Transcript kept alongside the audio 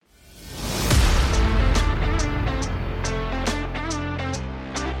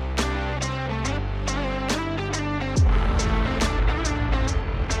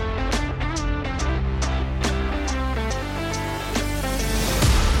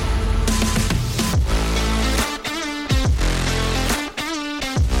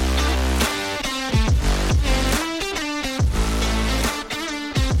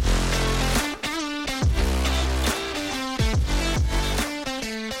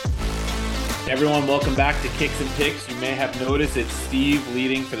Everyone, welcome back to Kicks and Picks. You may have noticed it's Steve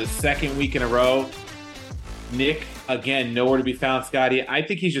leading for the second week in a row. Nick, again, nowhere to be found, Scotty. I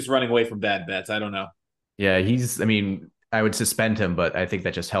think he's just running away from bad bets. I don't know. Yeah, I would suspend him, but I think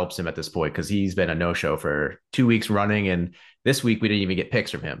that just helps him at this point because he's been a no-show for 2 weeks running. And this week we didn't even get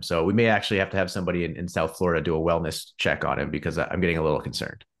picks from him. So we may actually have to have somebody in South Florida do a wellness check on him because I'm getting a little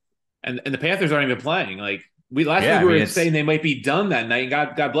concerned. And the Panthers aren't even playing. Like last week Yeah, we were saying they might be done that night.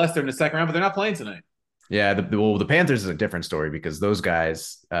 God bless, they're in the second round, but they're not playing tonight. yeah. The Panthers is a different story because those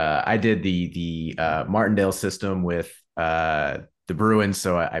guys. I did the Martindale system with the Bruins,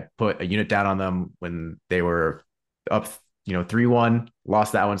 so I put a unit down on them when they were up, 3-1,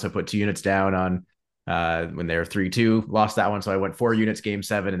 lost that one. So I put 2 units down on when they were 3-2, lost that one. So I went 4 units game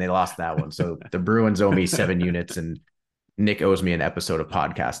 7 and they lost that one. So the Bruins owe me 7 units and Nick owes me an episode of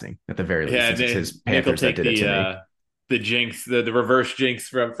podcasting at the very least. Yeah, Since it's his Nick will Panthers that take did it to me. the jinx, the reverse jinx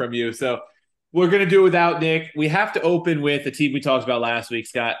from you. So we're gonna do it without Nick. We have to open with the team we talked about last week,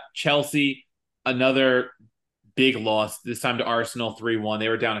 Scott. Chelsea, another big loss, this time to Arsenal 3-1. They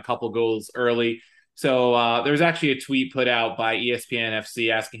were down a couple goals early. So there was actually a tweet put out by ESPN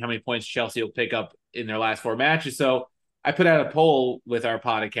FC asking how many points Chelsea will pick up in their last 4 matches. So I put out a poll with our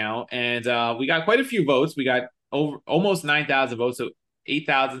pod account, and we got quite a few votes. We got over almost 9,000 votes, so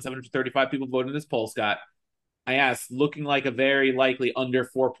 8,735 people voted in this poll, Scott. I asked, looking like a very likely under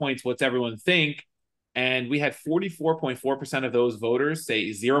 4 points, what's everyone think? And we had 44.4% of those voters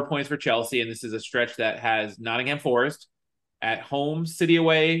say 0 points for Chelsea. And this is a stretch that has Nottingham Forest at home, City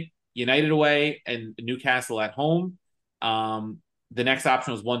away, United away, and Newcastle at home. The next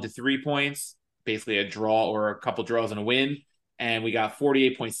option was 1 to 3 points, basically a draw or a couple draws and a win. And we got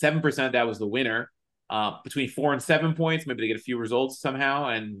 48.7%. That was the winner. Between 4 and 7 points, maybe they get a few results somehow,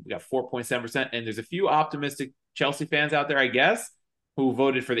 and we got 4.7%. And there's a few optimistic Chelsea fans out there, I guess, who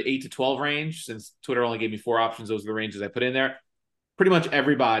voted for the 8 to 12 range. Since Twitter only gave me 4 options, those are the ranges I put in there. Pretty much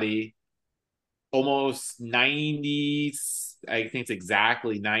everybody, almost 90, I think it's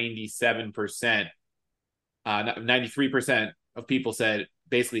exactly 97%, 93% of people said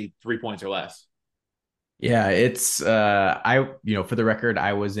basically 3 points or less. Yeah, it's for the record,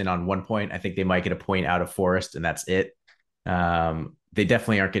 I was in on 1 point. I think they might get a point out of Forest, and that's it. They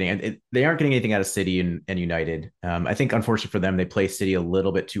definitely aren't getting it. They aren't getting anything out of City and United. I think unfortunately for them, they play City a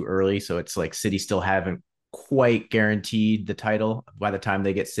little bit too early, so it's like City still haven't quite guaranteed the title by the time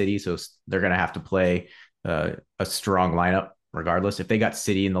they get City, so they're gonna have to play a strong lineup regardless. If they got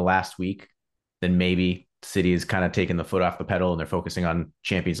City in the last week, then maybe City is kind of taking the foot off the pedal and they're focusing on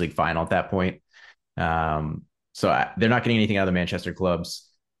Champions League final at that point. They're not getting anything out of the Manchester clubs.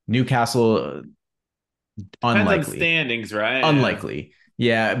 Newcastle, Depends on unlikely, standings, right? Yeah. unlikely.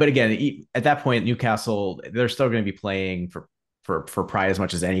 Yeah, but again, at that point, Newcastle, they're still going to be playing for pride as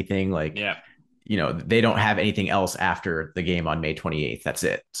much as anything. Like, Yeah. they don't have anything else after the game on May 28th. That's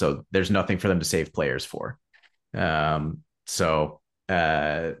it. So there's nothing for them to save players for. Um, so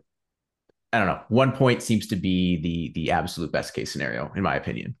I don't know. 1 point seems to be the absolute best case scenario, in my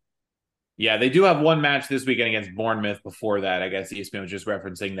opinion. Yeah, they do have one match this weekend against Bournemouth. Before that, I guess ESPN was just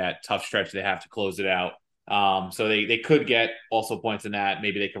referencing that tough stretch they have to close it out. So they could get also points in that.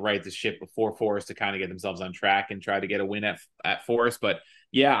 Maybe they could right the ship before Forest to kind of get themselves on track and try to get a win at Forest. But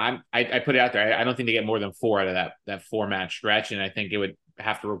yeah, I put it out there. I don't think they get more than 4 out of that 4 match stretch, and I think it would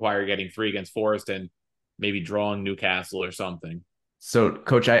have to require getting 3 against Forest and maybe drawing Newcastle or something. So,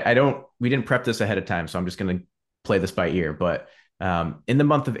 Coach, we didn't prep this ahead of time, so I'm just going to play this by ear. But in the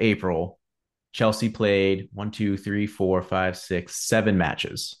month of April, Chelsea played 1, 2, 3, 4, 5, 6, 7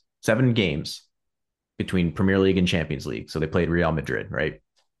 matches, 7 games between Premier League and Champions League. So they played Real Madrid, right?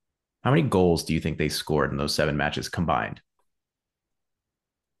 How many goals do you think they scored in those 7 matches combined?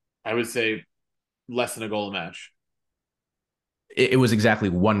 I would say less than a goal a match. It was exactly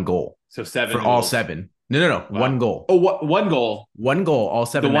 1 goal So for seven all goals. 7. No. One Wow. goal. Oh, one goal. 1 goal, all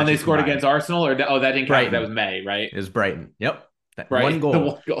The seven one they matches scored combined. against Arsenal, or that didn't count. That was Brighton. May, right? It was Brighton. Yep. One Right. The goal.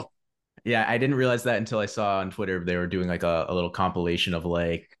 one goal. Yeah, I didn't realize that until I saw on Twitter they were doing like a little compilation of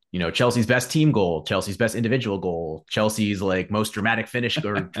like, Chelsea's best team goal, Chelsea's best individual goal, Chelsea's like most dramatic finish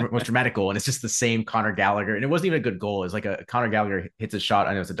or most dramatic goal. And it's just the same Conor Gallagher. And it wasn't even a good goal. It was like a Conor Gallagher hits a shot.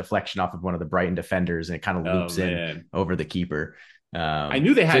 I know it's a deflection off of one of the Brighton defenders and it kind of Oh loops in man. over the keeper. I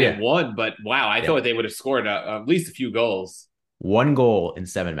knew they So had it yeah, won, but wow, I yeah. thought they would have scored at least a few goals. 1 goal in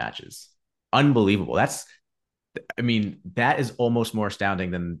 7 matches. Unbelievable. That is almost more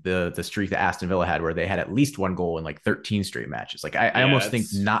astounding than the streak that Aston Villa had, where they had at least 1 goal in like 13 straight matches. Like I Yeah, almost think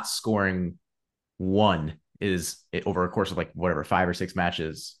it's not scoring one is over a course of like whatever 5 or 6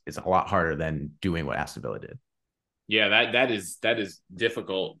 matches is a lot harder than doing what Aston Villa did. yeah, that is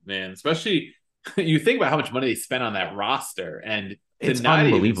difficult, man. Especially You think about how much money they spent on that roster, and to It's not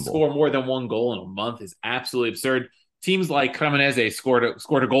even unbelievable. score more than one goal in a month is absolutely absurd. Teams like Cremonese scored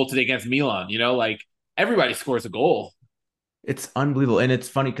a goal today against Milan. Like everybody scores a goal. It's unbelievable. And it's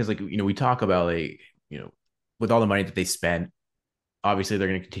funny because, like, we talk about, like, you know, with all the money that they spent, obviously they're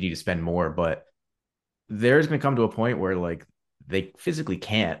going to continue to spend more, but there's going to come to a point where, like, they physically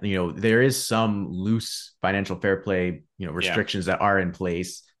can't. There is some loose financial fair play, Yeah. restrictions that are in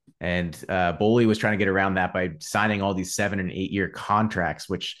place. And Boley was trying to get around that by signing all these 7 and 8 year contracts,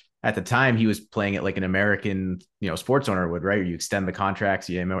 which at the time he was playing it like an American, sports owner would, right? You extend the contracts,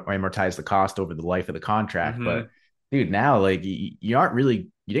 you amortize the cost over the life of the contract. But Hmm. dude, now, like, you aren't really,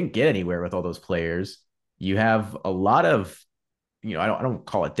 you didn't get anywhere with all those players. You have a lot of, I don't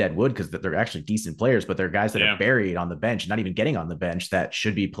call it dead wood because they're actually decent players, but they're guys that are Yeah. buried on the bench, not even getting on the bench, that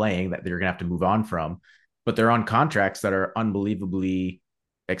should be playing, that they're going to have to move on from. But they're on contracts that are unbelievably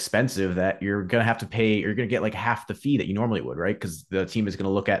expensive, that you're going to have to pay. You're going to get like half the fee that you normally would, right? Because the team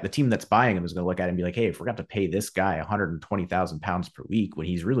that's buying him is going to look at it and be like, hey, if we're going to pay this guy 120,000 pounds per week when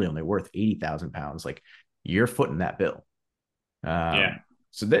he's really only worth 80,000 pounds, like, you're footing that bill. Yeah.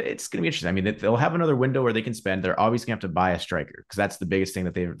 So it's going to be interesting. I mean, they'll have another window where they can spend. They're always going to have to buy a striker because that's the biggest thing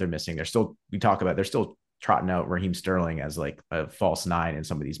that they're missing. They're still trotting out Raheem Sterling as like a false nine in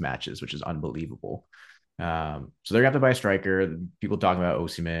some of these matches, which is unbelievable. So they're going to have to buy a striker. People talking about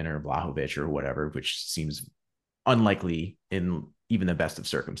Osimhen or Vlahovic or whatever, which seems unlikely in even the best of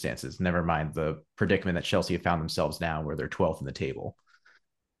circumstances. Never mind the predicament that Chelsea have found themselves now, where they're 12th in the table.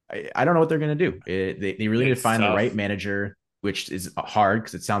 I don't know what they're going to do. They really need to It's find the right tough. manager, which is hard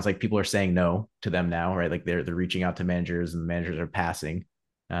because it sounds like people are saying no to them now, right? Like they're reaching out to managers and the managers are passing.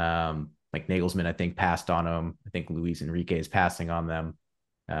 Like Nagelsmann, I think, passed on them. I think Luis Enrique is passing on them.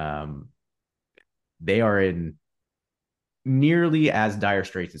 Um, they are in nearly as dire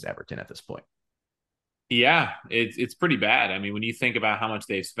straits as Everton at this point. Yeah, it's pretty bad. I mean, when you think about how much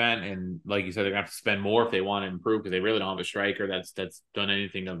they've spent, and like you said, they're gonna have to spend more if they want to improve because they really don't have a striker that's done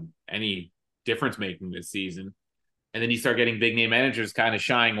anything of any difference making this season. And then you start getting big name managers kind of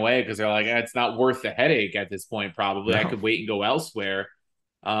shying away because they're like, it's not worth the headache at this point. Probably I No, could wait and go elsewhere.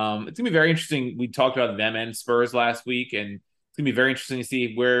 It's gonna be very interesting. We talked about them and Spurs last week, and it's gonna be very interesting to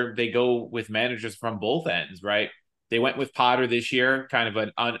see where they go with managers from both ends. Right? They went with Potter this year, kind of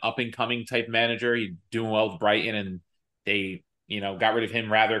an up and coming type manager. He's doing well with Brighton, and they got rid of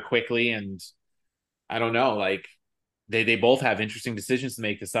him rather quickly. And I don't know, like they both have interesting decisions to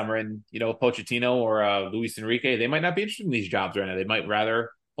make this summer. And Pochettino or Luis Enrique, they might not be interested in these jobs right now. They might rather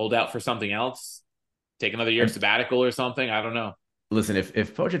hold out for something else, take another year and sabbatical or something. I don't know. listen,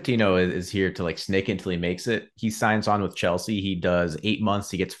 if Pochettino is here to like snake until he makes it, he signs on with Chelsea. He does 8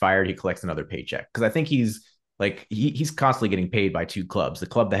 months. He gets fired. He collects another paycheck because I think he's like he's constantly getting paid by two clubs: the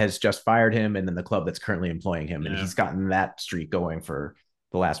club that has just fired him, and then the club that's currently employing him. And Yeah. he's gotten that streak going for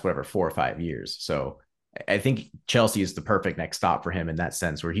the last whatever 4 or 5 years. So I think Chelsea is the perfect next stop for him in that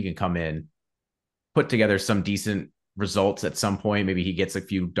sense, where he can come in, put together some decent results at some point. Maybe he gets a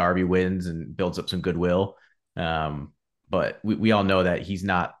few Derby wins and builds up some goodwill. Um, but we all know that he's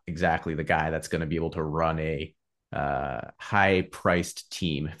not exactly the guy that's going to be able to run a high priced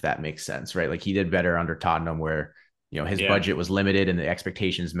team, if that makes sense, right? Like he did better under Tottenham, where his Yeah. budget was limited and the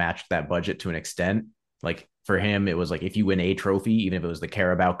expectations matched that budget to an extent. Like for him, it was like if you win a trophy, even if it was the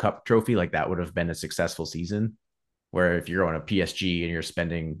Carabao Cup trophy, like that would have been a successful season. Where if you're going to PSG and you're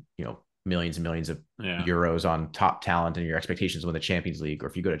spending, millions and millions of Yeah. euros on top talent and your expectations to win the Champions League, or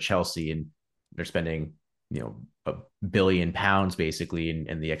if you go to Chelsea and they're spending, £1 billion basically,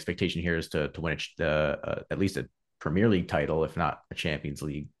 and the expectation here is to win at least a Premier League title, if not a Champions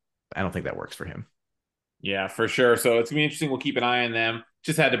League. I don't think that works for him. Yeah, for sure. So it's gonna be interesting. We'll keep an eye on them.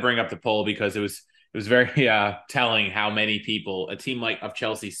 Just had to bring up the poll because it was very telling how many people, a team like of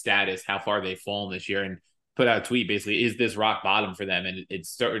Chelsea's status, how far they've fallen this year, and put out a tweet basically, is this rock bottom for them? And it's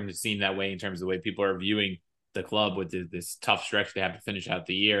starting to seem that way in terms of the way people are viewing the club with this tough stretch they have to finish out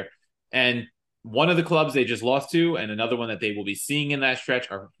the year. And one of the clubs they just lost to, and another one that they will be seeing in that stretch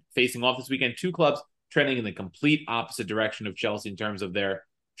are facing off this weekend. Two clubs trending in the complete opposite direction of Chelsea in terms of their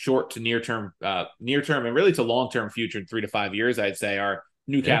short to near term, and really to long term future in 3 to 5 years, I'd say, are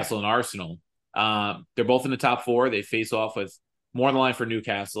Yeah. Newcastle and Arsenal. They're both in the top four. They face off with more on the line for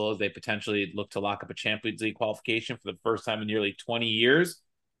Newcastle as they potentially look to lock up a Champions League qualification for the first time in nearly 20 years.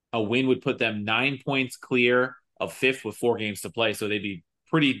 A win would put them 9 points clear of fifth with 4 games to play, so they'd be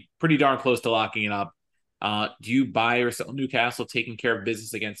pretty darn close to locking it up. Do you buy or sell Newcastle taking care of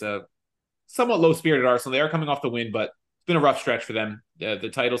business against a somewhat low spirited Arsenal? They are coming off the win, but it's been a rough stretch for them. The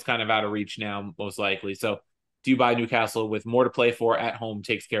title's kind of out of reach now, most likely. So, do you buy Newcastle with more to play for at home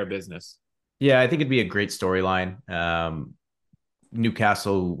takes care of business? Yeah, I think it'd be a great storyline.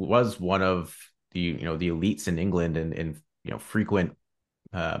 Newcastle was one of the elites in England and frequent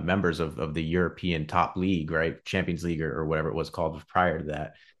members of the European top league, right? Champions League or whatever it was called prior to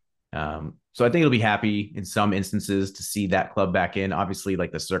that. So I think it'll be happy in some instances to see that club back in. Obviously,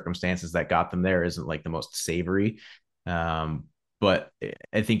 like the circumstances that got them there isn't like the most savory. Um, but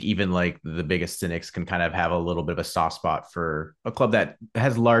I think even like the biggest cynics can kind of have a little bit of a soft spot for a club that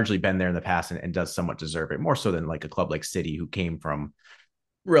has largely been there in the past and does somewhat deserve it, more so than like a club like City, who came from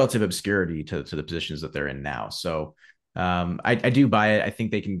relative obscurity to the positions that they're in now. So I do buy it. I think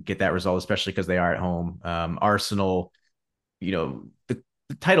they can get that result, especially because they are at home. Arsenal,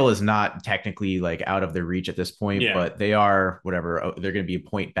 the title is not technically like out of their reach at this point, Yeah. but they are whatever. They're going to be a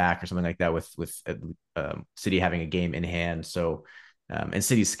point back or something like that with City having a game in hand. So and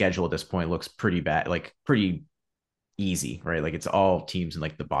City's schedule at this point looks pretty bad, like pretty easy, right? Like it's all teams in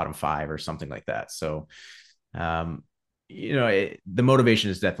like the bottom five or something like that. So um, the motivation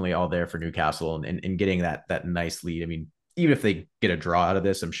is definitely all there for Newcastle and getting that nice lead. I mean, even if they get a draw out of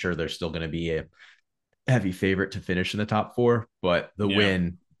this, I'm sure they're still going to be a heavy favorite to finish in the top four. But the Yeah.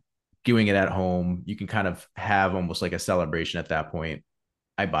 win, doing it at home, you can kind of have almost like a celebration at that point.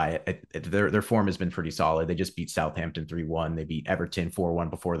 I buy it. Their form has been pretty solid. They just beat Southampton 3-1. They beat Everton 4-1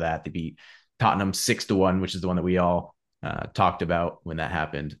 before that. They beat Tottenham 6-1, which is the one that we all talked about when that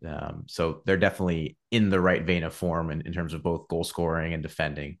happened. So they're definitely in the right vein of form in terms of both goal scoring and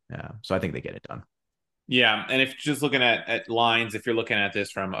defending. So I think they get it done. Yeah, and if just looking at lines, if you're looking at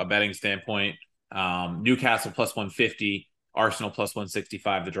this from a betting standpoint, Newcastle plus 150, Arsenal plus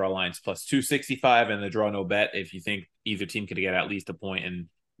 165, the draw lines plus 265, and the draw no bet. If you think either team could get at least a point and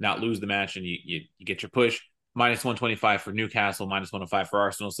not lose the match, and you get your push, minus 125 for Newcastle, minus 105 for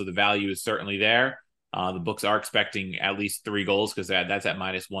Arsenal. So the value is certainly there. The books are expecting at least 3 goals because that's at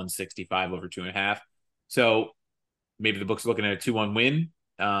minus 165 over 2.5. So maybe the book's looking at a 2-1 win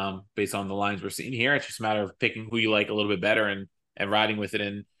based on the lines we're seeing here. It's just a matter of picking who you like a little bit better and riding with it.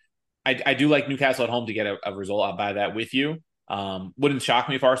 And I do like Newcastle at home to get a result. I'll buy that with you. Wouldn't shock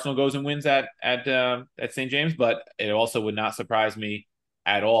me if Arsenal goes and wins at St. James, but it also would not surprise me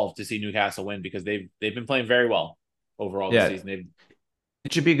at all to see Newcastle win because they've been playing very well overall this Yeah, season. They've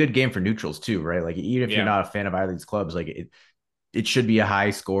it should be a good game for neutrals too, right? Like even if you're yeah not a fan of either of these clubs, like it should be a high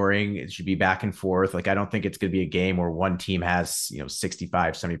scoring. It should be back and forth. Like I don't think it's going to be a game where one team has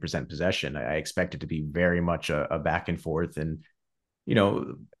 65, 70% possession. I expect it to be very much a back and forth. And you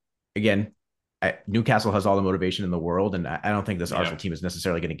know, again, Newcastle has all the motivation in the world, and I don't think this yeah Arsenal team is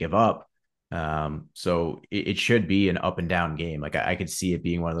necessarily going to give up. So it should be an up and down game. Like I could see it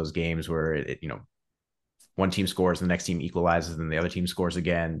being one of those games where one team scores, the next team equalizes, and the other team scores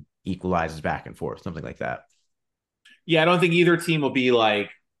again, equalizes back and forth, something like that. yeah. I don't think either team will be like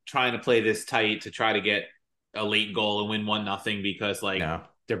trying to play this tight to try to get a late goal and win 1-0 because like No,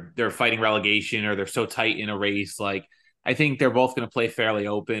 they're fighting relegation or they're so tight in a race. Like I think they're both going to play fairly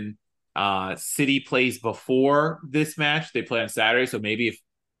open. City plays before this match. They play on Saturday, so maybe if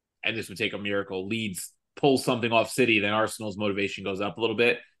and this would take a miracle, Leeds pulls something off City, then Arsenal's motivation goes up a little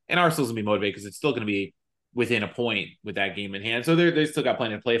bit, and Arsenal's gonna be motivated because it's still going to be within a point with that game in hand. So they still got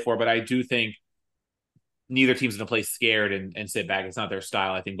plenty to play for, but I do think neither team's going to play scared and sit back. It's not their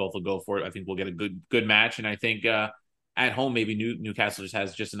style. I think both will go for it. I think we'll get a good match, and I think at home maybe Newcastle just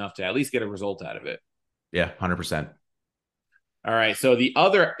has just enough to at least get a result out of it. yeah, 100%. All right. So the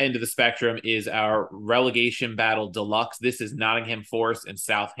other end of the spectrum is our relegation battle deluxe. This is Nottingham Forest and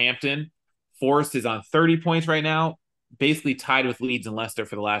Southampton. Forest is on 30 points right now, basically tied with Leeds and Leicester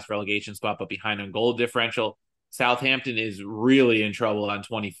for the last relegation spot, but behind on goal differential. Southampton is really in trouble on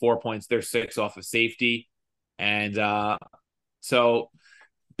 24 points. They're 6 off of safety. And so,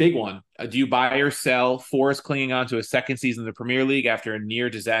 big one. Do you buy or sell Forest clinging on to a second season of the Premier League after a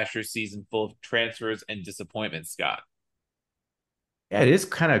near disastrous season full of transfers and disappointment, Scott? Yeah, it is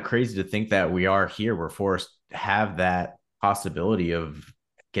kind of crazy to think that we are here where Forest have that possibility of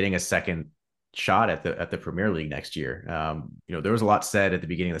getting a second shot at the Premier League next year. There was a lot said at the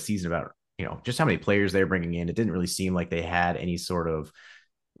beginning of the season about just how many players they're bringing in. It didn't really seem like they had any sort of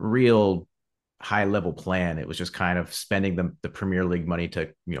real high level plan. It was just kind of spending the Premier League money to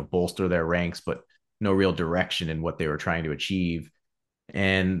bolster their ranks, but no real direction in what they were trying to achieve.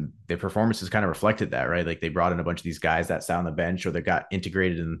 And the performances kind of reflected that, right? Like they brought in a bunch of these guys that sat on the bench or they got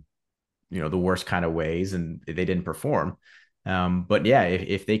integrated in the worst kind of ways, and they didn't perform. But yeah,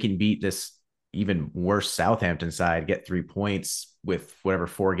 if they can beat this even worse Southampton side, get 3 points with whatever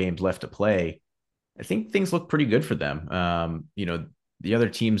 4 games left to play, I think things look pretty good for them. The other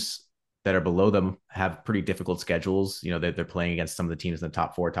teams that are below them have pretty difficult schedules. They're playing against some of the teams in the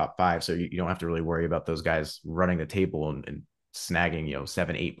top 4, top 5. So you don't have to really worry about those guys running the table and snagging,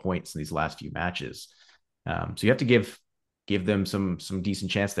 7, 8 points in these last few matches. So you have to give them some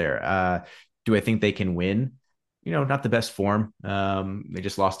decent chance there. Do I think they can win? Not the best form. They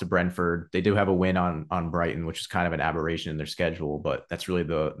just lost to Brentford. They do have a win on Brighton, which is kind of an aberration in their schedule, but that's really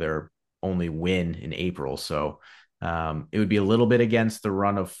their only win in April. So it would be a little bit against the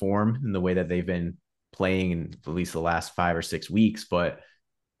run of form in the way that they've been playing in at least the last 5 or 6 weeks. But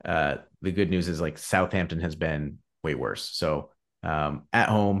the good news is like Southampton has been way worse. So at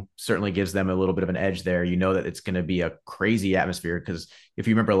home certainly gives them a little bit of an edge there. That it's going to be a crazy atmosphere because if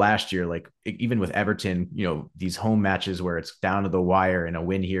you remember last year, like even with Everton, these home matches where it's down to the wire and a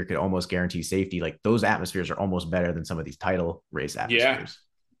win here could almost guarantee safety. Like those atmospheres are almost better than some of these title race Yeah. atmospheres.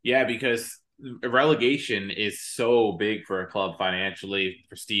 Yeah, because relegation is so big for a club financially,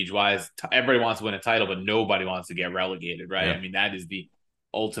 prestige wise. Everybody wants to win a title, but nobody wants to get relegated, right? I Yeah. mean, that is the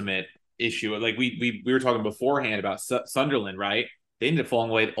ultimate issue. Like we were talking beforehand about Sunderland, right? They ended up falling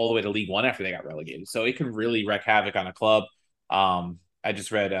away all the way to League One after they got relegated, so it can really wreak havoc on a club. I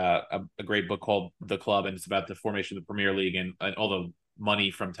just read a great book called The Club, and it's about the formation of the Premier League and all the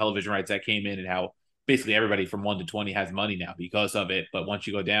money from television rights that came in and how basically everybody from 1 to 20 has money now because of it. But once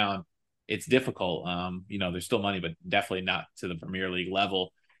you go down, it's difficult. There's still money, but definitely not to the Premier League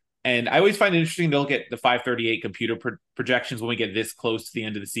level. And I always find it interesting to look at the 538 computer projections when we get this close to the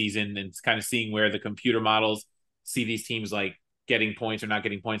end of the season and kind of seeing where the computer models see these teams like getting points or not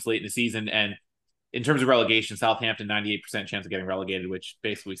getting points late in the season. And in terms of relegation, Southampton 98% chance of getting relegated, which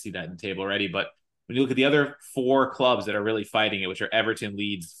basically we see that in the table already. But when you look at the other 4 clubs that are really fighting it, which are Everton,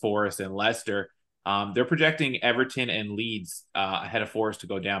 Leeds, Forest, and Leicester, they're projecting Everton and Leeds ahead of Forest to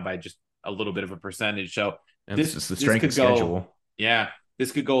go down by just a little bit of a percentage. So It's this just the this strength of could go, schedule. yeah,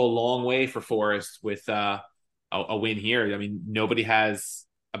 this could go a long way for Forest with a win here. I mean, nobody has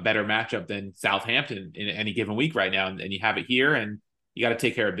a better matchup than Southampton in any given week right now, and you have it here, and you got to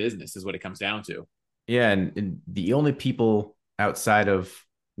take care of business, is what it comes down to. Yeah, and the only people outside of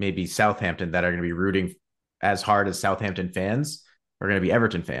maybe Southampton that are going to be rooting as hard as Southampton fans are going to be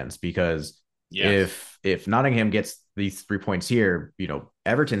Everton fans because Yes. if Nottingham gets these 3 points here,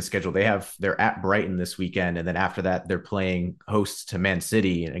 Everton's schedule they're at Brighton this weekend, and then after that they're playing hosts to Man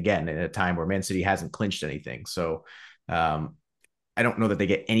City, and again at a time where Man City hasn't clinched anything. So um, I don't know that they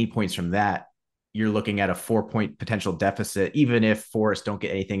get any points from that. You're looking at a 4 point potential deficit, even if Forest don't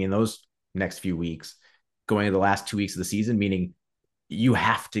get anything in those next few weeks, going into the last 2 weeks of the season, meaning you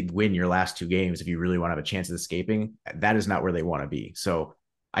have to win your last 2 games if you really want to have a chance of escaping. That is not where they want to be. So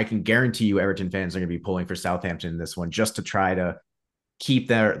I can guarantee you Everton fans are going to be pulling for Southampton in this one just to try to keep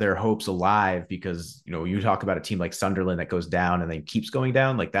their hopes alive because you talk about a team like Sunderland that goes down and then keeps going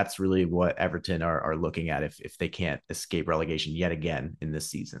down, like that's really what Everton are looking at if they can't escape relegation yet again in this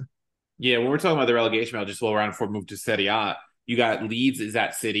season. Yeah, when we're talking about the relegation battle, just while around before we move to Serie A, you got Leeds is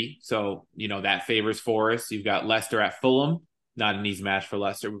at City, so that favors Forest. You've got Leicester at Fulham, not an easy match for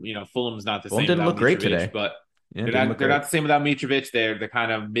Leicester. Fulham's not the Fulham same didn't without look great Mitrovic, today. but Yeah, they're didn't not look they're great. not the same without Mitrovic. They're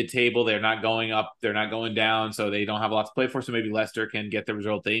kind of mid-table. They're not going up. They're not going down. So they don't have a lot to play for. So maybe Leicester can get the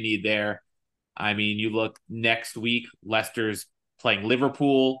result they need there. I mean, you look next week, Leicester's playing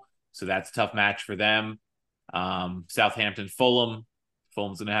Liverpool, so that's a tough match for them. Southampton, Fulham.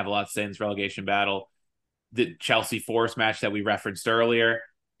 Fulham's going to have a lot to say in this relegation battle. The Chelsea Forest match that we referenced earlier.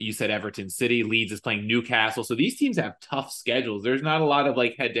 You said Everton City. Leeds is playing Newcastle. So these teams have tough schedules. There's not a lot of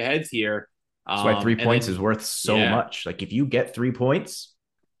like head to heads here. That's why three And points then, is worth so yeah, much. Like if you get 3 points,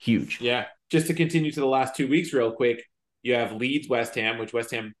 huge. yeah. Just to continue to the last 2 weeks, real quick, you have Leeds, West Ham, which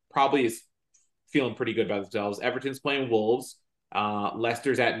West Ham probably is feeling pretty good about themselves. Everton's playing Wolves.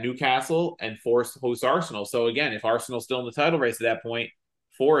 Leicester's at Newcastle, and Forest hosts Arsenal. So again, if Arsenal's still in the title race at that point,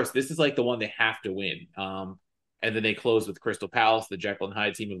 Forest, this is like the one they have to win. And then they close with Crystal Palace, the Jekyll and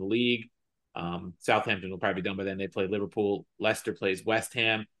Hyde team of the league. Southampton will probably be done by then. They play Liverpool. Leicester plays West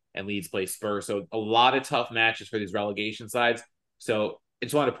Ham, and Leeds plays Spurs. So a lot of tough matches for these relegation sides. So I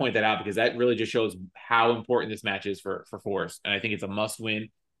just wanted to point that out because that really just shows how important this match is for Forest. And I think it's a must win.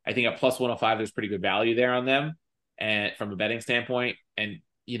 I think at plus 105, there's pretty good value there on them and from a betting standpoint. And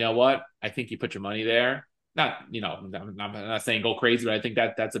you know what? I think you put your money there. Not, I'm not saying go crazy, but I think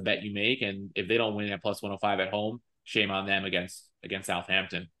that's a bet you make. And if they don't win at plus 105 at home, shame on them against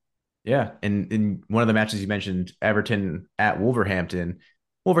Southampton. Yeah. And in one of the matches you mentioned, Everton at Wolverhampton,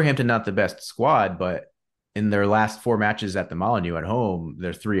 Wolverhampton, not the best squad, but in their last 4 matches at the Molyneux at home,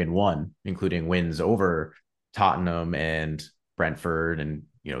 they're 3-1, including wins over Tottenham and Brentford and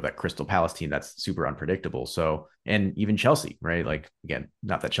that Crystal Palace team that's super unpredictable. So, and even Chelsea, right? Like, again,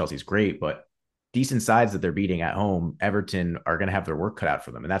 not that Chelsea's great, but decent sides that they're beating at home. Everton are going to have their work cut out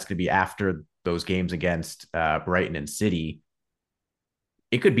for them. And that's going to be after those games against Brighton and City.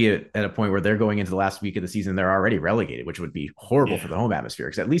 It could be at a point where they're going into the last week of the season, they're already relegated, which would be horrible for Yeah. the home atmosphere.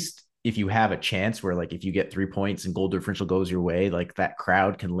 Because at least if you have a chance where, like, if you get 3 points and goal differential goes your way, like that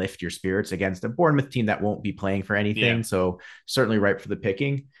crowd can lift your spirits against a Bournemouth team that won't be playing for Yeah. anything. So certainly ripe for the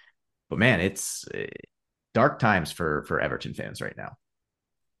picking. But man, it's dark times for Everton fans right now.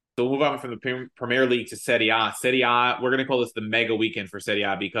 So we'll move on from the Premier League to Serie A. Serie A, we're going to call this the mega weekend for Serie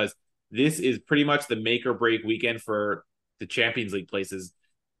A because this is pretty much the make or break weekend for the Champions League places.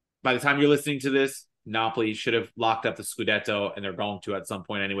 By the time you're listening to this, Napoli should have locked up the Scudetto, and they're going to at some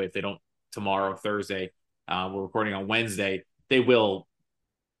point anyway. If they don't tomorrow, Thursday, we're recording on Wednesday. They will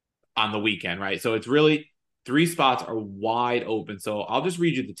on the weekend, right? So it's really three spots are wide open. So I'll just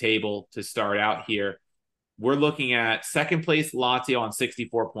read you the table to start out here. We're looking at second place Lazio on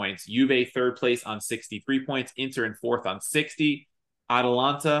 64 points, Juve third place on 63 points, Inter in fourth on 60,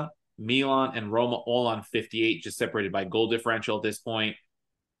 Atalanta, Milan, and Roma all on 58, just separated by goal differential at this point.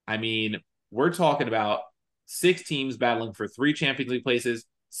 I mean, we're talking about six teams battling for three Champions League places,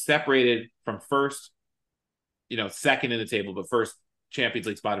 separated from first, second in the table, but first Champions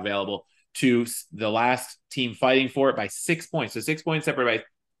League spot available to the last team fighting for it by 6 points. So 6 points separated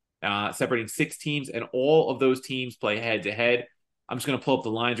by separating six teams, and all of those teams play head to head. I'm just going to pull up the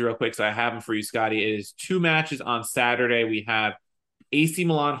lines real quick so I have them for you, Scotty. It is two matches on Saturday. We have AC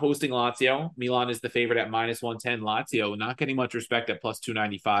Milan hosting Lazio. Milan is the favorite at -110. Lazio not getting much respect at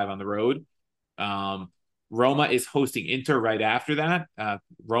 +295 on the road. Um, Roma is hosting Inter right after that.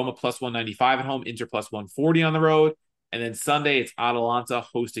 Roma +195 at home, Inter +140 on the road. And then Sunday, it's Atalanta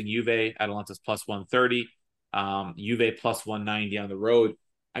hosting Juve. Atalanta's +130. Juve +190 on the road.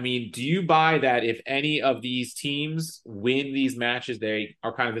 I mean, do you buy that if any of these teams win these matches, they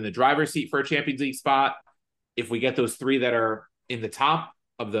are kind of in the driver's seat for a Champions League spot? If we get those three that are in the top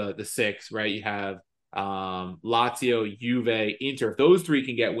of the six, right? You have Lazio, Juve, Inter. If those three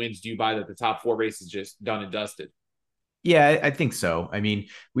can get wins, do you buy that the top four race is just done and dusted? Yeah, I think so. I mean,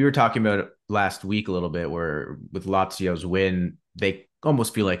 we were talking about it last week a little bit where with Lazio's win, they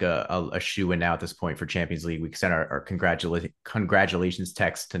almost feel like a shoe in now at this point for Champions League. We sent our congratulations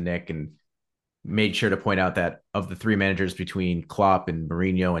text to Nick and made sure to point out that of the three managers between Klopp and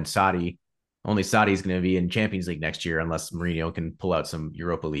Mourinho and Sadi, only Sadi is going to be in Champions League next year unless Mourinho can pull out some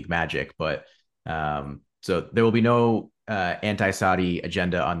Europa League magic. But so there will be no anti-Saudi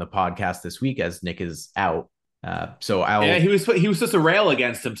agenda on the podcast this week as Nick is out. So Yeah, I'll he was supposed to rail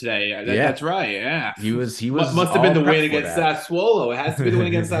against him today. That's yeah, right. Yeah, he was must have been all the prepped win for against that. Sassuolo. It has to be the win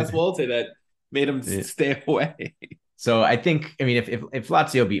against Sassuolo today that made him Yeah. stay away. So I think, I mean, if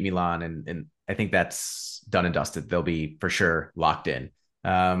Lazio beat Milan and I think that's done and dusted, they'll be for sure locked in.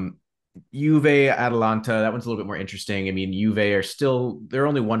 Um, Juve, Atalanta, that one's a little bit more interesting. I mean, Juve they're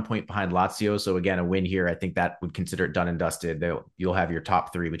only 1 point behind Lazio. So again, a win here, I think that would consider it done and dusted. You'll have your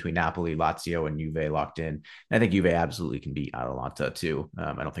top three between Napoli, Lazio, and Juve locked in. And I think Juve absolutely can beat Atalanta too.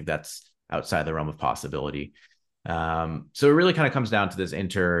 I don't think that's outside the realm of possibility. So it really kind of comes down to this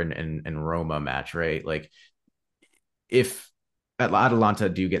Inter and Roma match, right? Like if Atalanta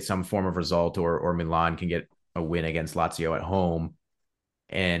do get some form of result or Milan can get a win against Lazio at home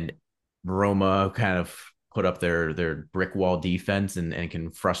and Roma kind of put up their brick wall defense and can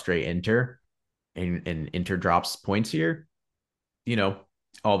frustrate Inter and Inter drops points here, you know,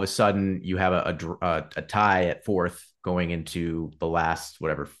 all of a sudden you have a tie at fourth going into the last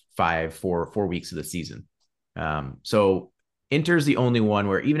whatever 4 weeks of the season. So Inter's the only one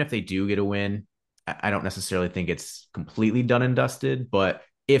where even if they do get a win, I don't necessarily think it's completely done and dusted. But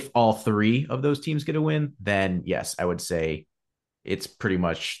if all three of those teams get a win, then yes, I would say it's pretty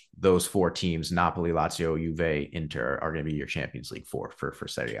much those four teams: Napoli, Lazio, Juve, Inter are going to be your Champions League four for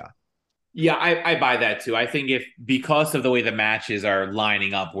Serie A. Yeah, I buy that too. I think if because of the way the matches are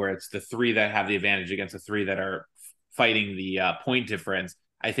lining up, where it's the three that have the advantage against the three that are fighting the point difference,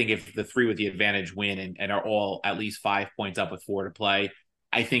 I think if the three with the advantage win and are all at least 5 points up with four to play,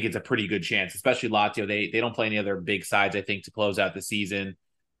 I think it's a pretty good chance. Especially Lazio, they don't play any other big sides. I think to close out the season.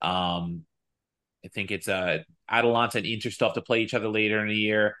 I think it's Atalanta and Inter still have to play each other later in the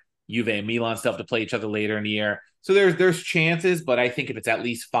year. Juve and Milan still have to play each other later in the year. So there's chances, but I think if it's at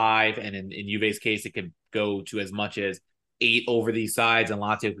least five, and in Juve's case, it could go to as much as 8 over these sides, and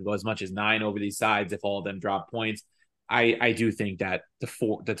Lazio could go as much as 9 over these sides if all of them drop points. I do think that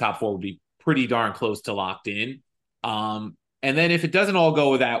the top four would be pretty darn close to locked in. And then if it doesn't all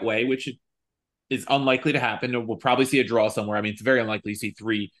go that way, which is unlikely to happen. We'll probably see a draw somewhere. I mean, it's very unlikely to see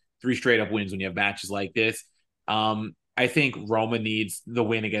three straight up wins when you have matches like this. I think Roma needs the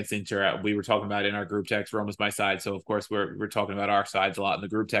win against Inter. We were talking about it in our group text. Roma's my side, so of course we're talking about our sides a lot in the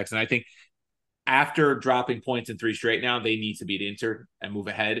group text. And I think after dropping points in three straight now, they need to beat Inter and move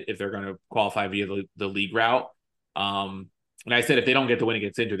ahead if they're going to qualify via the league route. And I said if they don't get the win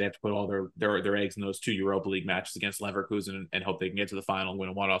against Inter, they have to put all their eggs in those two Europa League matches against Leverkusen and hope they can get to the final and win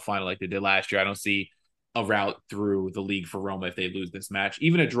a one-off final like they did last year. I don't see a route through the league for Roma if they lose this match.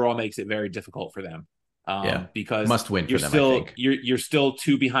 Even a draw makes it very difficult for them Yeah. because Must win for them, I think. you're still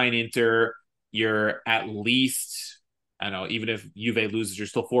two behind Inter. You're at least I don't know, even if Juve loses, you're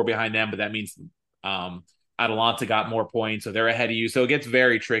still four behind them, but that means Atalanta got more points, so they're ahead of you. So it gets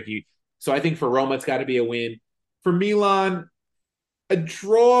very tricky. So I think for Roma, it's got to be a win. For Milan, a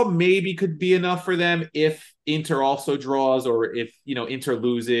draw maybe could be enough for them if Inter also draws or if Inter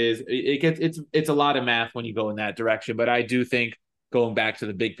loses. It gets it's a lot of math when you go in that direction. But I do think going back to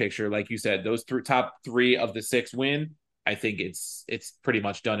the big picture, like you said, those top three of the six win. I think it's pretty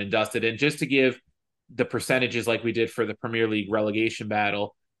much done and dusted. And just to give the percentages like we did for the Premier League relegation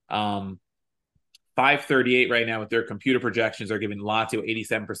battle, 538 right now with their computer projections are giving Lazio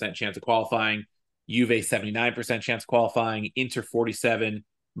 87% chance of qualifying, Juve 79% chance of qualifying, Inter 47,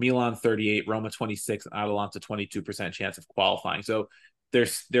 Milan 38, Roma 26, and Atalanta 22% chance of qualifying. So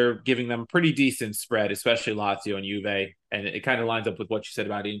they're giving them a pretty decent spread, especially Lazio and Juve. And it kind of lines up with what you said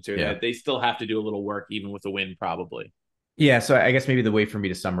about Inter, Yeah. that they still have to do a little work even with a win, probably. Yeah, so I guess maybe the way for me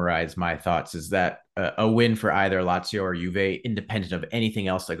to summarize my thoughts is that a win for either Lazio or Juve, independent of anything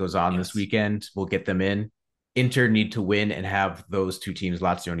else that goes on this Yes. weekend, will get them in. Inter need to win and have those two teams,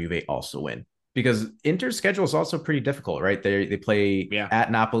 Lazio and Juve, also win because Inter's schedule is also pretty difficult, right? They play Yeah.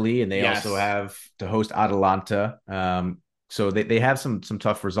 at Napoli and they also Yes. have to host Atalanta. So they have some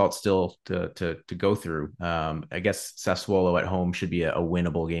tough results still to go through. I guess Sassuolo at home should be a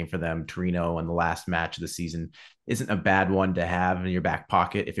winnable game for them. Torino in the last match of the season isn't a bad one to have in your back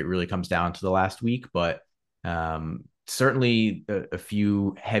pocket if it really comes down to the last week. But certainly a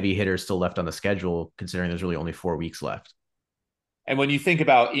few heavy hitters still left on the schedule, considering there's really only 4 weeks left. And when you think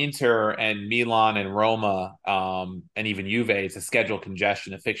about Inter and Milan and Roma, and even Juve, it's a schedule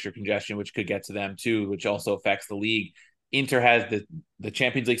congestion, a fixture congestion, which could get to them too, which also affects the league. Inter has the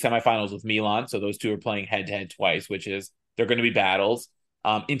Champions League semifinals with Milan, so those two are playing head to head twice, which is they're going to be battles.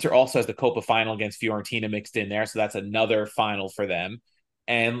 Inter also has the Copa final against Fiorentina mixed in there, so that's another final for them.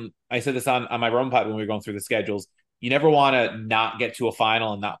 And I said this on my Roma pod when we were going through the schedules. You never want to not get to a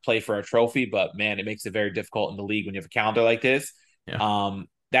final and not play for a trophy, but man, it makes it very difficult in the league when you have a calendar like this. Yeah.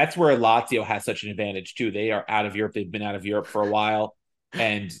 That's where Lazio has such an advantage too. They are out of Europe. They've been out of Europe for a while,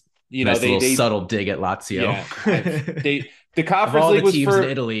 and Nice little they subtle dig at Lazio. yeah, they the Of conference all the league was teams in for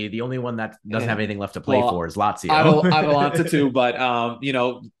Italy, the only one that doesn't have anything left to play for well, is Lazio. Atalanta too, but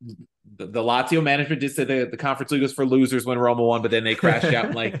the Lazio management did say the conference league was for losers when Roma won, but then they crashed out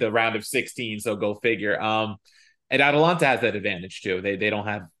in like the round of 16. So go figure. And Atalanta has that advantage too. They don't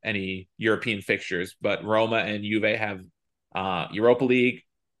have any European fixtures, but Roma and Juve have Europa League.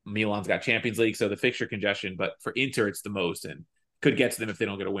 Milan's got Champions League, so the fixture congestion. But for Inter, it's the most, and could get to them if they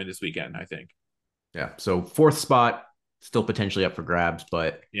don't get a win this weekend, I think. Yeah. So fourth spot still potentially up for grabs,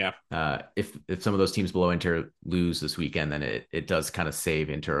 but Yeah. If some of those teams below Inter lose this weekend, then it does kind of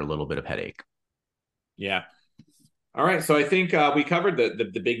save Inter a little bit of headache. Yeah. All right. So I think we covered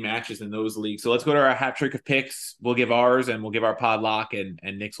the big matches in those leagues. So let's go to our hat trick of picks. We'll give ours and we'll give our pod lock, and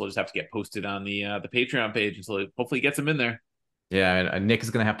Nick's will just have to get posted on the Patreon page, and so hopefully he gets them in there. Yeah, and Nick is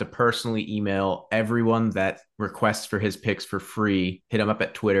going to have to personally email everyone that requests for his picks for free. Hit him up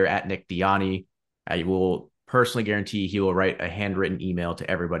at Twitter at Nick Diani. I will personally guarantee he will write a handwritten email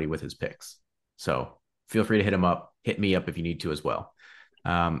to everybody with his picks. So feel free to hit him up. Hit me up if you need to as well.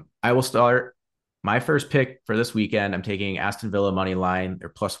 I will start my first pick for this weekend. I'm taking Aston Villa money line. They're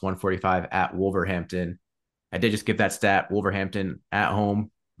plus 145 at Wolverhampton. I did just give that stat. Wolverhampton at home,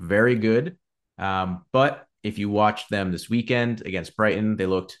 very good. But if you watched them this weekend against Brighton, they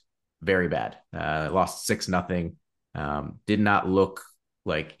looked very bad. Lost 6-0. Did not look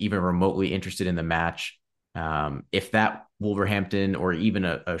like even remotely interested in the match. If that Wolverhampton or even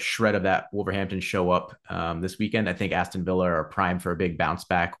a shred of that Wolverhampton show up this weekend, I think Aston Villa are primed for a big bounce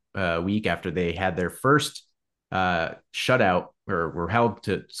back week after they had their first shutout or were held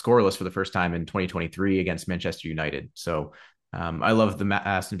to scoreless for the first time in 2023 against Manchester United. So I love the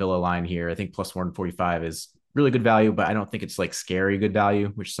Aston Villa line here. I think plus 145 is really good value, but I don't think it's like scary good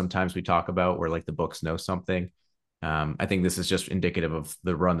value, which sometimes we talk about where like the books know something. I think this is just indicative of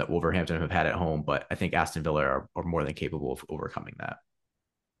the run that Wolverhampton have had at home, but I think Aston Villa are more than capable of overcoming that.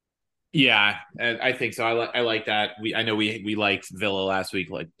 Yeah, I think so. I like that. I know we liked Villa last week,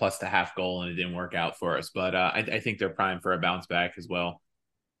 like plus the half goal, and it didn't work out for us. But I think they're primed for a bounce back as well.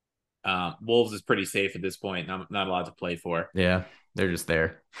 Wolves is pretty safe at this point. Not a lot to play for. Yeah, they're just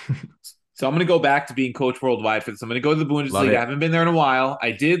there. So I'm going to go back to being coach worldwide for this. I'm going to go to the Love Bundesliga. I it. haven't been there in a while.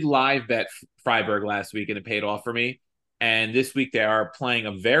 I did live bet Freiburg last week and it paid off for me. And this week they are playing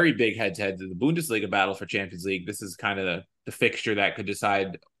a very big head-to-head to the Bundesliga battle for Champions League. This is kind of the fixture that could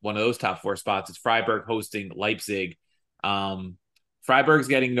decide one of those top four spots. It's Freiburg hosting Leipzig. Um, Freiburg's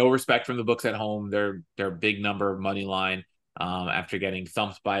getting no respect from the books at home. They're a big number money line after getting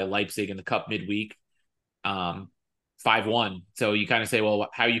thumped by Leipzig in the cup midweek. Um, 5-1. So you kind of say, well,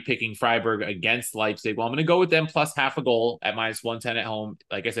 how are you picking Freiburg against Leipzig? Well, I'm going to go with them plus half a goal at minus 110 at home.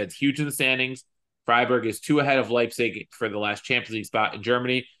 Like I said, it's huge in the standings. Freiburg is 2 ahead of Leipzig for the last Champions League spot in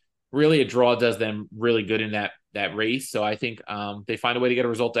Germany. Really, a draw does them really good in that race. So I think they find a way to get a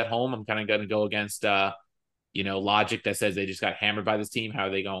result at home. I'm kind of going to go against logic that says they just got hammered by this team. How are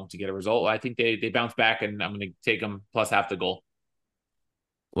they going to get a result? Well, I think they bounce back, and I'm going to take them plus half the goal.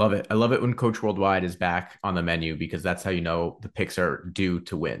 Love it. I love it when Coach Worldwide is back on the menu because that's how you know the picks are due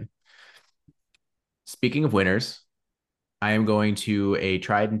to win. Speaking of winners, I am going to a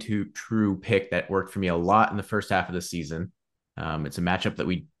tried and true pick that worked for me a lot in the first half of the season. It's a matchup that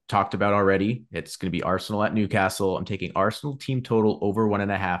we talked about already. It's going to be Arsenal at Newcastle. I'm taking Arsenal team total over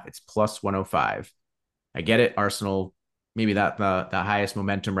 1.5. It's plus 105. I get it. Arsenal, maybe that the highest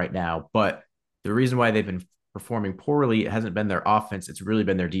momentum right now, but the reason why they've been performing poorly, it hasn't been their offense. It's really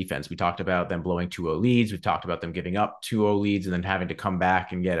been their defense. We talked about them blowing 2-0 leads. We've talked about them giving up 2-0 leads and then having to come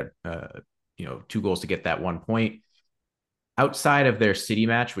back and get 2 goals to get that 1 point. Outside of their City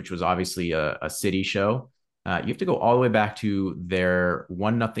match, which was obviously a City show, you have to go all the way back to their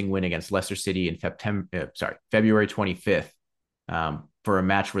 1-0 win against Leicester City in February 25th, for a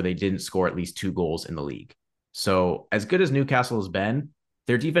match where they didn't score at least 2 goals in the league. So as good as Newcastle has been,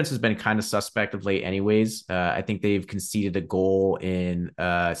 their defense has been kind of suspect of late anyways. I think they've conceded a goal in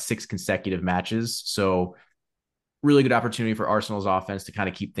 6 consecutive matches. So really good opportunity for Arsenal's offense to kind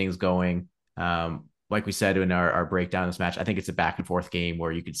of keep things going. Like we said in our breakdown of this match, I think it's a back and forth game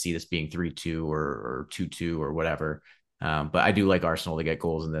where you could see this being 3-2 or 2-2 or whatever. But I do like Arsenal to get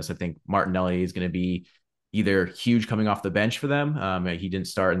goals in this. I think Martinelli is going to be either huge coming off the bench for them. He didn't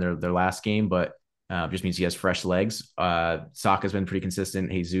start in their last game, but just means he has fresh legs. Saka's been pretty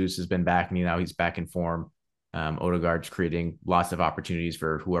consistent. Jesus has been back, and now he's back in form. Odegaard's creating lots of opportunities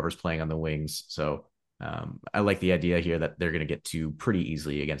for whoever's playing on the wings. So I like the idea here that they're going to get to pretty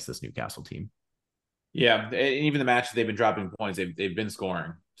easily against this Newcastle team. Yeah, and even the matches they've been dropping points, they've been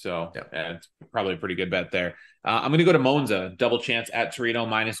scoring. So Yep. it's probably a pretty good bet there. I'm going to go to Monza, double chance at Torino,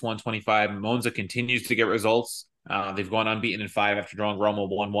 minus 125. Monza continues to get results. They've gone unbeaten in 5 after drawing Roma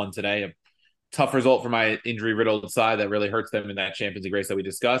 1-1 today. A tough result for my injury-riddled side that really hurts them in that Champions League race that we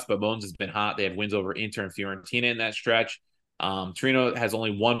discussed. But Monza's been hot. They have wins over Inter and Fiorentina in that stretch. Torino has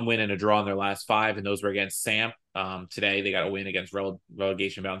only 1 win and a draw in their last 5, and those were against Samp. Today they got a win against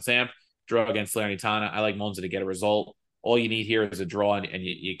relegation-bound Samp. Draw against Salernitana. I like Monza to get a result. All you need here is a draw and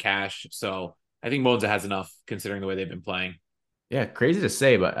you cash. So I think Monza has enough considering the way they've been playing. Yeah, crazy to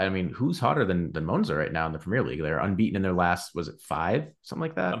say, but I mean, who's hotter than Monza right now in the Premier League? They're unbeaten in their last, was it 5, something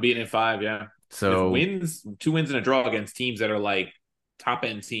like I'm that? beating in 5, yeah. With So wins, 2 wins and a draw against teams that are like top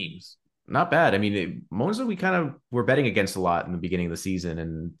end teams. not bad. I mean, Monza, we kind of were betting against a lot in the beginning of the season,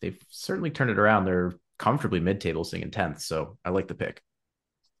 and they've certainly turned it around. They're comfortably mid-table, sitting in 10th, so I like the pick.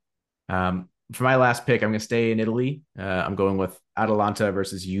 For my last pick, I'm going to stay in Italy. I'm going with Atalanta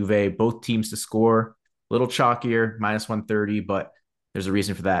versus Juve. Both teams to score. A little chalkier, minus 130, but there's a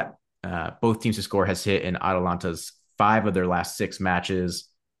reason for that. Both teams to score has hit in Atalanta's 5 of their last 6 matches.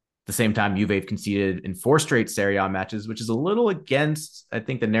 At the same time, Juve have conceded in 4 straight Serie A matches, which is a little against, I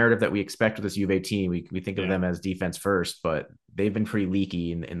think, the narrative that we expect with this Juve team. We think of Yeah. them as defense first, but they've been pretty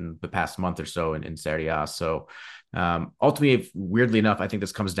leaky in the past month or so in Serie A. So ultimately, weirdly enough, I think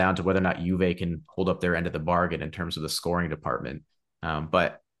this comes down to whether or not Juve can hold up their end of the bargain in terms of the scoring department.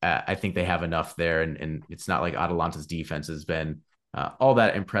 But I think they have enough there, and it's not like Atalanta's defense has been all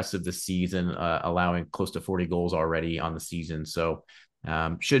that impressive this season, allowing close to 40 goals already on the season. So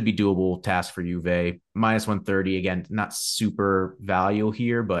should be doable task for Juve. Minus 130, again, not super value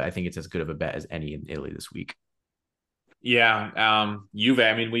here, but I think it's as good of a bet as any in Italy this week. Yeah. Juve,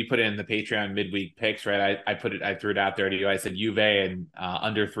 I mean, we put in the Patreon midweek picks, right? I threw it out there to you. I said Juve and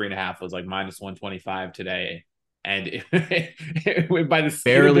under 3.5 was like minus 125 today. And it went by the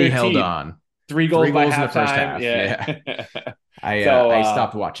skin of Barely their held teeth. on. 3 goals Three by goals in the first halftime. half. Yeah. Yeah. I So I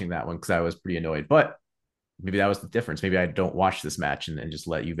stopped watching that one because I was pretty annoyed. But maybe that was the difference. Maybe I don't watch this match and just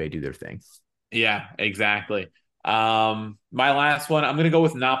let Juve do their thing. Yeah, exactly. My last one, I'm going to go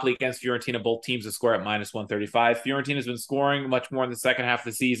with Napoli against Fiorentina. Both teams to score at -135. Fiorentina's been scoring much more in the second half of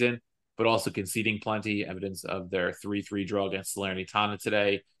the season, but also conceding plenty. Evidence of their 3-3 draw against Salernitana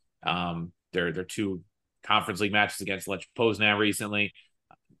today. Their two Conference League matches against Lech Poznan recently.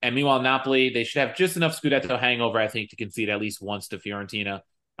 And meanwhile, Napoli, they should have just enough Scudetto hangover, I think, to concede at least once to Fiorentina.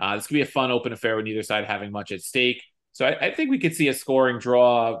 This could be a fun open affair with neither side having much at stake. So I think we could see a scoring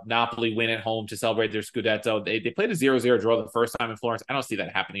draw, Napoli win at home to celebrate their Scudetto. They played a 0-0 draw the first time in Florence. I don't see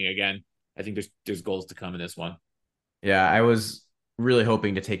that happening again. I think there's goals to come in this one. Yeah, I was really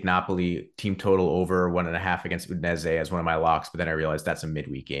hoping to take Napoli team total over 1.5 against Udinese as one of my locks, but then I realized that's a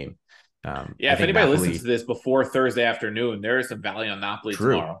midweek game. Yeah, I if think anybody listens to Napoli, this before Thursday afternoon, there is some value on Napoli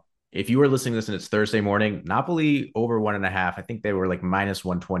true. tomorrow. If you were listening to this and it's Thursday morning, Napoli over 1.5. I think they were like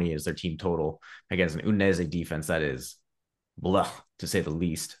 -120 is their team total against an Udinese defense that is blah, to say the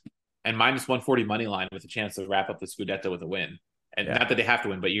least. And -140 money line with a chance to wrap up the Scudetto with a win. And Yeah. not that they have to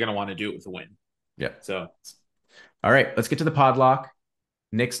win, but you're going to want to do it with a win. Yeah. So All right, let's get to the pod lock.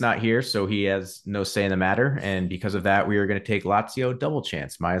 Nick's not here, so he has no say in the matter. And because of that, we are going to take Lazio double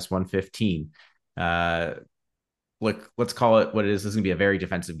chance, -115. Look, let's call it what it is. This is going to be a very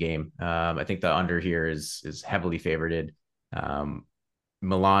defensive game. I think the under here is heavily favored.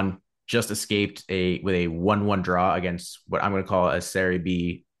 Milan just escaped with a 1-1 draw against what I'm going to call a Serie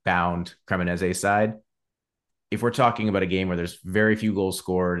B bound Cremonese side. If we're talking about a game where there's very few goals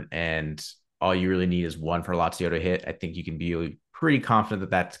scored and all you really need is one for Lazio to hit, I think you can be pretty confident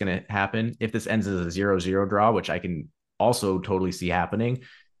that that's going to happen. If this ends as a 0-0 draw, which I can also totally see happening,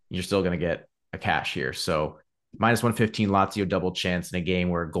 you're still going to get a cash here. So -115 Lazio double chance in a game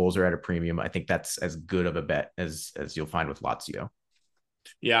where goals are at a premium. I think that's as good of a bet as you'll find with Lazio.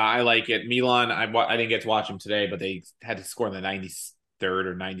 yeah, I like it. Milan, I didn't get to watch them today, but they had to score in the 93rd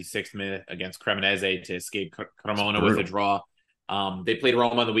or 96th minute against Cremonese to escape Cremona with a draw. They played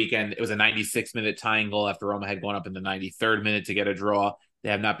Roma on the weekend. It was a 96th minute tying goal after Roma had gone up in the 93rd minute to get a draw. They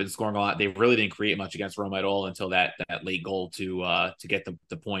have not been scoring a lot. They really didn't create much against Roma at all until that late goal to get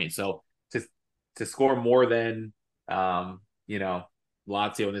the point. So to score more than Lazio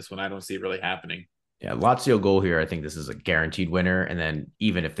in this one, I don't see it really happening. Yeah, Lazio goal here. I think this is a guaranteed winner. And then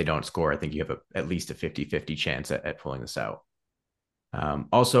even if they don't score, I think you have at least a 50-50 chance at pulling this out.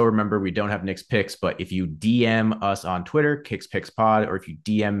 Also, remember, we don't have Nick's picks, but if you DM us on Twitter, Kicks Picks Pod, or if you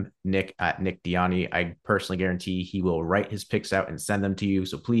DM Nick at Nick Diani, I personally guarantee he will write his picks out and send them to you.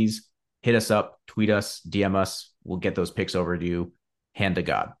 So please hit us up, tweet us, DM us. We'll get those picks over to you. Hand to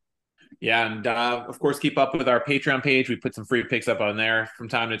God. Yeah, and of course, keep up with our Patreon page. We put some free picks up on there from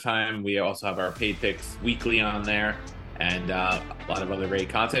time to time. We also have our paid picks weekly on there, and a lot of other great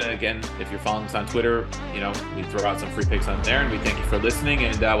content. And again, if you're following us on Twitter, we throw out some free picks on there, and we thank you for listening.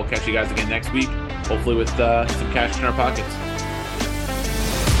 And we'll catch you guys again next week, hopefully with some cash in our pockets.